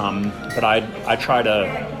 Yeah. But I try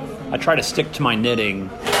to stick to my knitting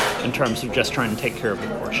in terms of just trying to take care of the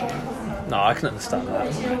core chain. No, I can understand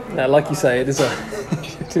that. Yeah, like you say, it is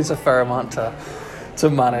a fair amount to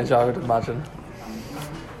manage, I would imagine.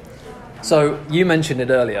 So you mentioned it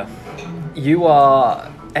earlier. You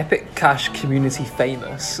are Epic Cash community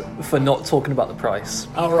famous for not talking about the price.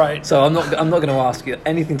 All right. So I'm not going to ask you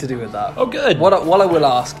anything to do with that. Oh, good. What I will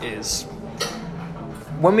ask is,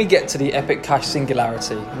 when we get to the Epic Cash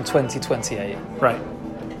singularity in 2028, right,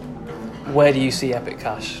 where do you see Epic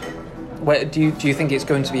Cash? Where do you think it's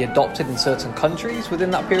going to be adopted in certain countries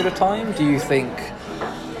within that period of time? Do you think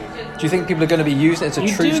people are going to be using it as a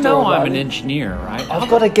true store? You do know I'm an engineer, right? I've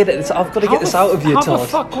got to get this out of you, Todd. How the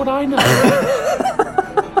fuck would I know?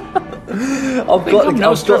 I've got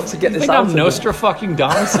to get this out of you. I'm Nostra fucking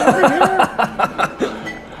Domus over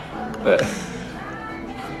here?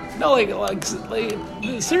 No, like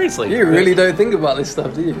seriously. You really don't think about this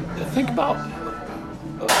stuff, do you? Think about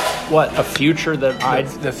what a future that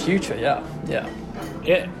the future, yeah.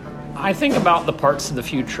 I think about the parts of the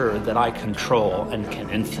future that I control and can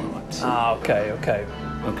influence. Okay.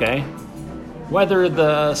 Okay? Whether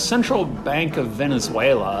the Central Bank of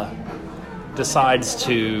Venezuela decides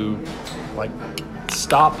to, like,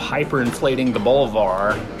 stop hyperinflating the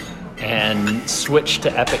bolivar and switch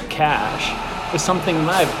to Epic Cash is something that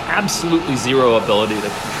I have absolutely zero ability to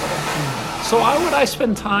control. So why would I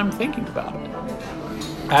spend time thinking about it?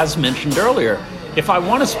 As mentioned earlier, if I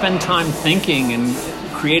want to spend time thinking and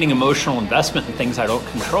creating emotional investment in things I don't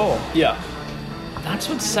control, that's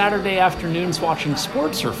what Saturday afternoons watching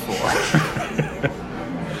sports are for.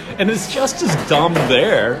 And it's just as dumb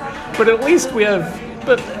there, but at least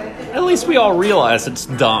we all realize it's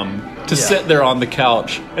dumb to sit there on the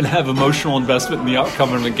couch and have emotional investment in the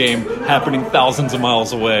outcome of a game happening thousands of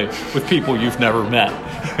miles away with people you've never met.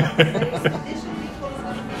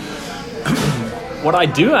 What I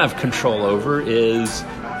do have control over is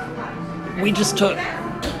we just took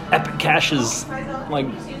Epic Cash's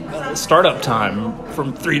startup time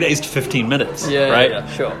from 3 days to 15 minutes. Right? Yeah,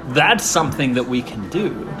 sure. That's something that we can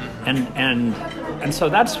do, and so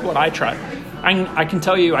that's what I try. I can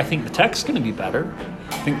tell you, I think the tech's going to be better.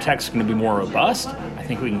 I think tech's going to be more robust. I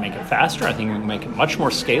think we can make it faster. I think we can make it much more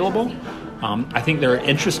scalable. I think there are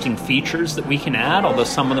interesting features that we can add, although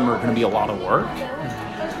some of them are going to be a lot of work.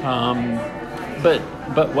 But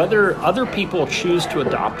whether other people choose to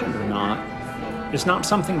adopt it or not is not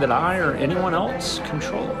something that I or anyone else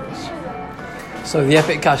controls. So the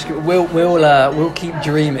Epic Cash, we'll keep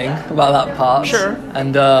dreaming about that part. Sure.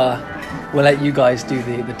 And we'll let you guys do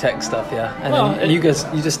the tech stuff, And then you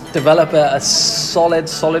just develop a solid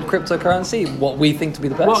cryptocurrency, what we think to be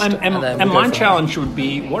the best. Well, and my challenge would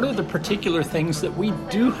be, what are the particular things that we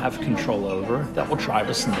do have control over that will drive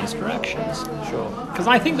us in these directions? Sure. Because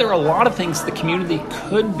I think there are a lot of things the community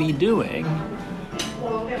could be doing,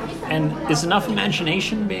 and is enough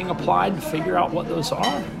imagination being applied to figure out what those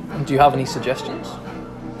are? Do you have any suggestions?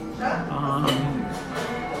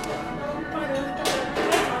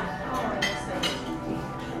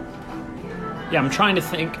 I'm trying to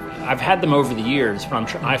think. I've had them over the years,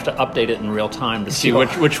 but I have to update it in real time to see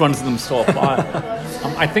which ones of them still apply.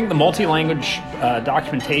 I think the multi-language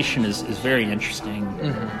documentation is very interesting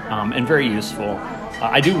and very useful.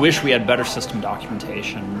 I do wish we had better system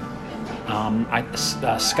documentation.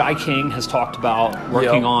 Sky King has talked about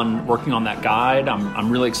working on that guide. I'm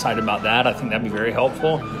really excited about that. I think that'd be very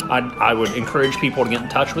helpful. I would encourage people to get in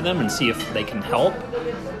touch with them and see if they can help,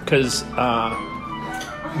 because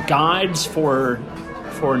guides for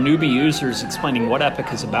newbie users explaining what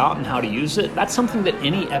Epic is about and how to use it, that's something that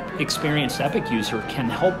any experienced Epic user can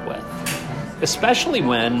help with, especially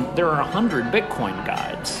when there are 100 Bitcoin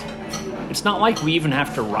guides. It's not like we even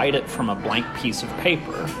have to write it from a blank piece of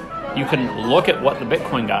paper. You can look at what the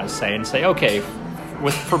Bitcoin guys say and say, okay,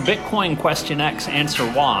 for Bitcoin question X, answer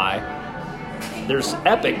Y, there's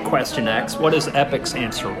Epic question X, what is Epic's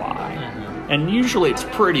answer Y? And usually it's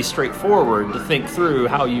pretty straightforward to think through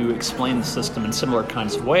how you explain the system in similar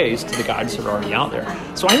kinds of ways to the guides that are already out there.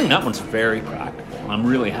 So I think that one's very practical. I'm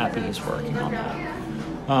really happy he's working on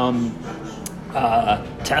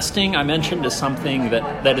that. Testing, I mentioned, is something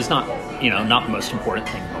that is not the most important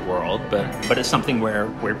thing in the world, but it's something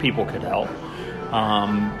where people could help.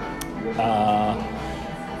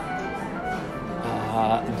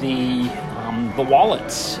 The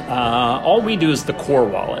wallets. All we do is the core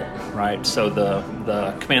wallet, right? So the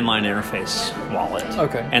command line interface wallet,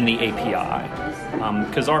 and the API.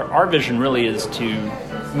 Because our vision really is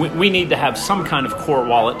we need to have some kind of core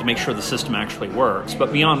wallet to make sure the system actually works.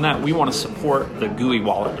 But beyond that, we want to support the GUI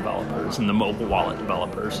wallet developers and the mobile wallet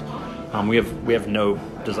developers. We have no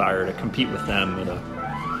desire to compete with them in a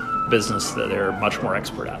business that they're much more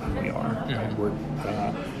expert at than we are. Right?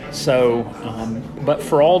 But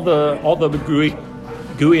for all the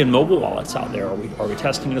GUI and mobile wallets out there, are we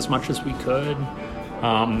testing it as much as we could?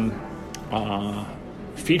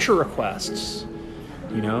 Feature requests,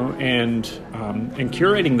 and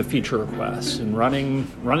curating the feature requests and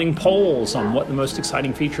running polls on what the most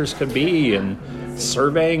exciting features could be, and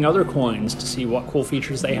surveying other coins to see what cool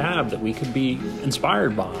features they have that we could be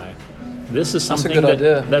inspired by. This is something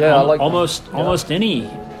that almost any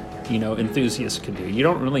enthusiast could do. You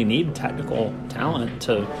don't really need technical talent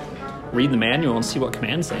to read the manual and see what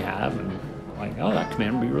commands they have, and that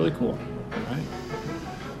command would be really cool, right?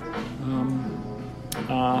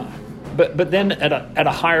 But then at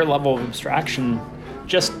a higher level of abstraction,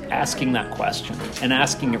 just asking that question and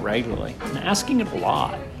asking it regularly and asking it a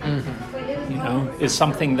lot, is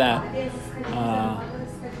something that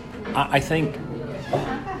I think.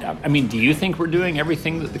 I mean, do you think we're doing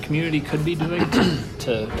everything that the community could be doing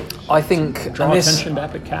to draw attention to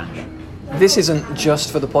Epic Cash? This isn't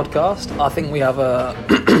just for the podcast. I think we have a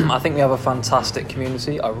fantastic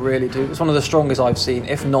community. I really do. It's one of the strongest I've seen,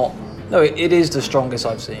 if not. No, it is the strongest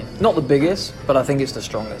I've seen. Not the biggest, but I think it's the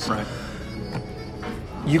strongest. Right.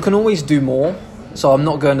 You can always do more, so I'm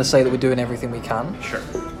not going to say that we're doing everything we can. Sure.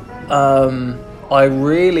 I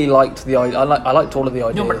really liked the idea. I liked all of the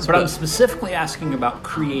ideas. No, but I'm specifically asking about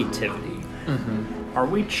creativity. Mm-hmm. Are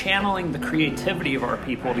we channeling the creativity of our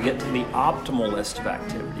people to get to the optimal list of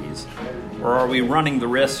activities? Or are we running the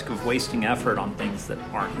risk of wasting effort on things that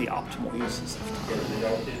aren't the optimal uses of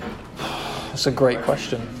time? That's a great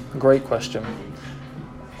question. Great question.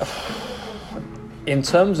 In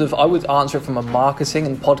terms of, I would answer it from a marketing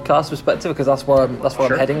and podcast perspective, because that's where I'm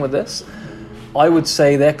heading with this. I would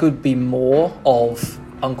say there could be more of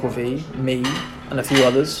Uncle V, me, and a few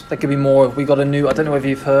others. There could be more. We got a new, I don't know if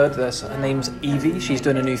you've heard, her name's Evie. She's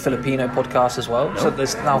doing a new Filipino podcast as well. Nope. So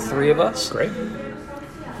there's now 3 of us. Great.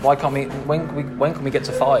 Why can't we, when can we get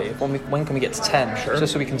to 5? When can we get to 10? Sure.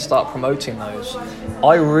 Just so we can start promoting those.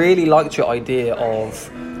 I really liked your idea of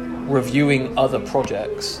reviewing other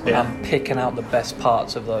projects and picking out the best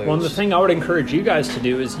parts of those. Well, the thing I would encourage you guys to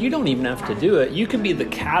do is you don't even have to do it. You can be the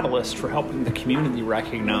catalyst for helping the community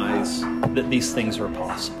recognize that these things are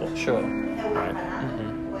possible. Sure. Right.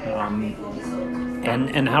 Mm-hmm.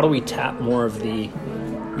 And how do we tap more of the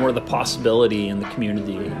possibility in the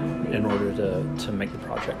community in order to make the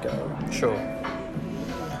project go? Sure.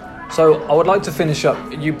 So I would like to finish up,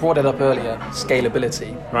 you brought it up earlier,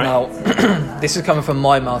 scalability. Right. Now, this is coming from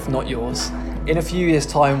my mouth, not yours. In a few years'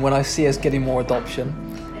 time, when I see us getting more adoption,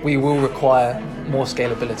 we will require more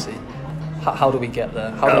scalability. How do we get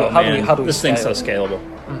there? How do we This scale? thing's so scalable.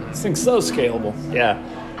 This thing's so scalable. Yeah.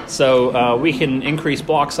 So we can increase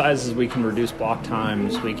block sizes, we can reduce block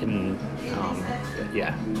times, we can,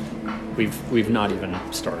 We've not even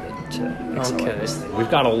started to accelerate this thing.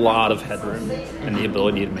 We've got a lot of headroom and the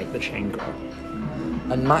ability to make the chain grow.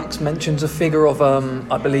 And Max mentions a figure of,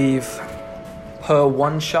 I believe, per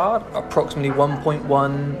one shard, approximately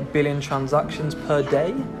 1.1 billion transactions per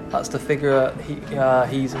day. That's the figure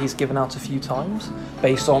he's given out a few times,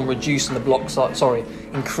 based on increasing the block size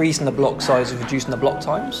and reducing the block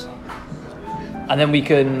times. And then we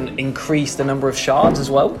can increase the number of shards as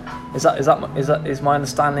well. Is my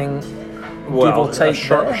understanding? Well, give or take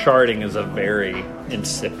sharding is a very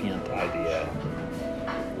incipient idea,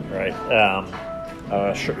 right?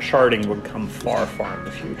 Sharding would come far, far in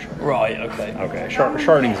the future. Right. Okay. Okay.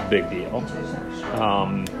 Sharding's a big deal.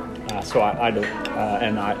 So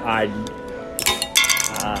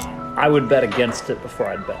I would bet against it before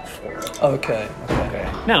I'd bet for it. Okay.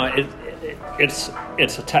 Now it's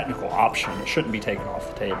a technical option. It shouldn't be taken off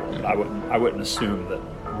the table. But I wouldn't assume that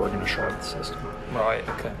we're going to shard the system. Right.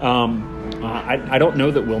 Okay. I don't know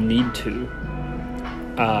that we'll need to.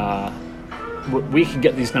 We can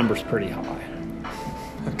get these numbers pretty high.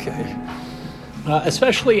 Okay.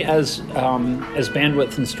 Especially as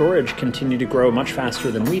bandwidth and storage continue to grow much faster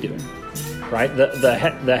than we do, right?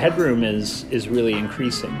 The headroom is really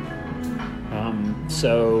increasing.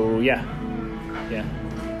 So yeah.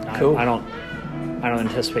 Cool. I don't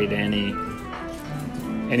anticipate any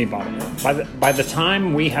any bottleneck. By the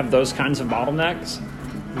time we have those kinds of bottlenecks,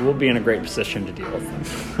 we'll be in a great position to deal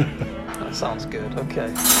with them. That sounds good.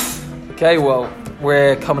 Okay, well,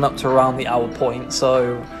 we're coming up to around the hour point,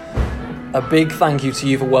 so a big thank you to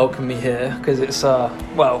you for welcoming me here, because it's,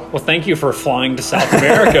 well, thank you for flying to South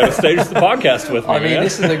America to stage the podcast with me. I mean,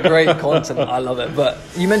 this is a great continent. I love it. But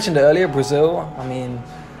you mentioned earlier, Brazil. I mean,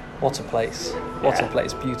 what a place. What a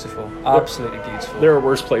place. Beautiful. Absolutely beautiful. There are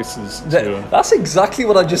worse places too. That's exactly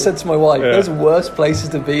what I just said to my wife. There's worse places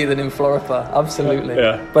to be than in Florida. Absolutely.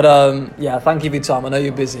 Yeah. But thank you for your time. I know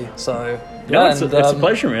you're busy. So it's a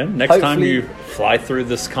pleasure, man. Next time you fly through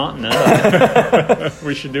this continent,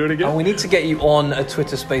 we should do it again. And we need to get you on a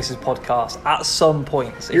Twitter Spaces podcast at some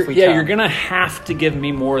point. If we can. You're going to have to give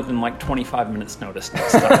me more than like 25 minutes notice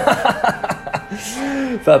next time.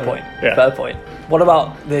 Fair point. Yeah. Fair point. What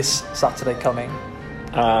about this Saturday coming?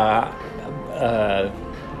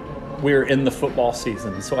 We're in the football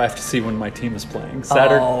season, so I have to see when my team is playing.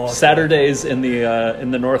 Saturdays in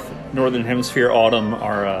the northern hemisphere autumn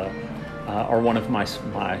are one of my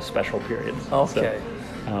special periods. Okay.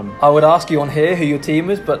 So, I would ask you on here who your team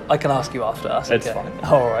is, but I can ask you after. That's fine.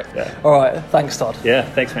 All right. Yeah. All right. Thanks, Todd. Yeah.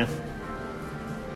 Thanks, man.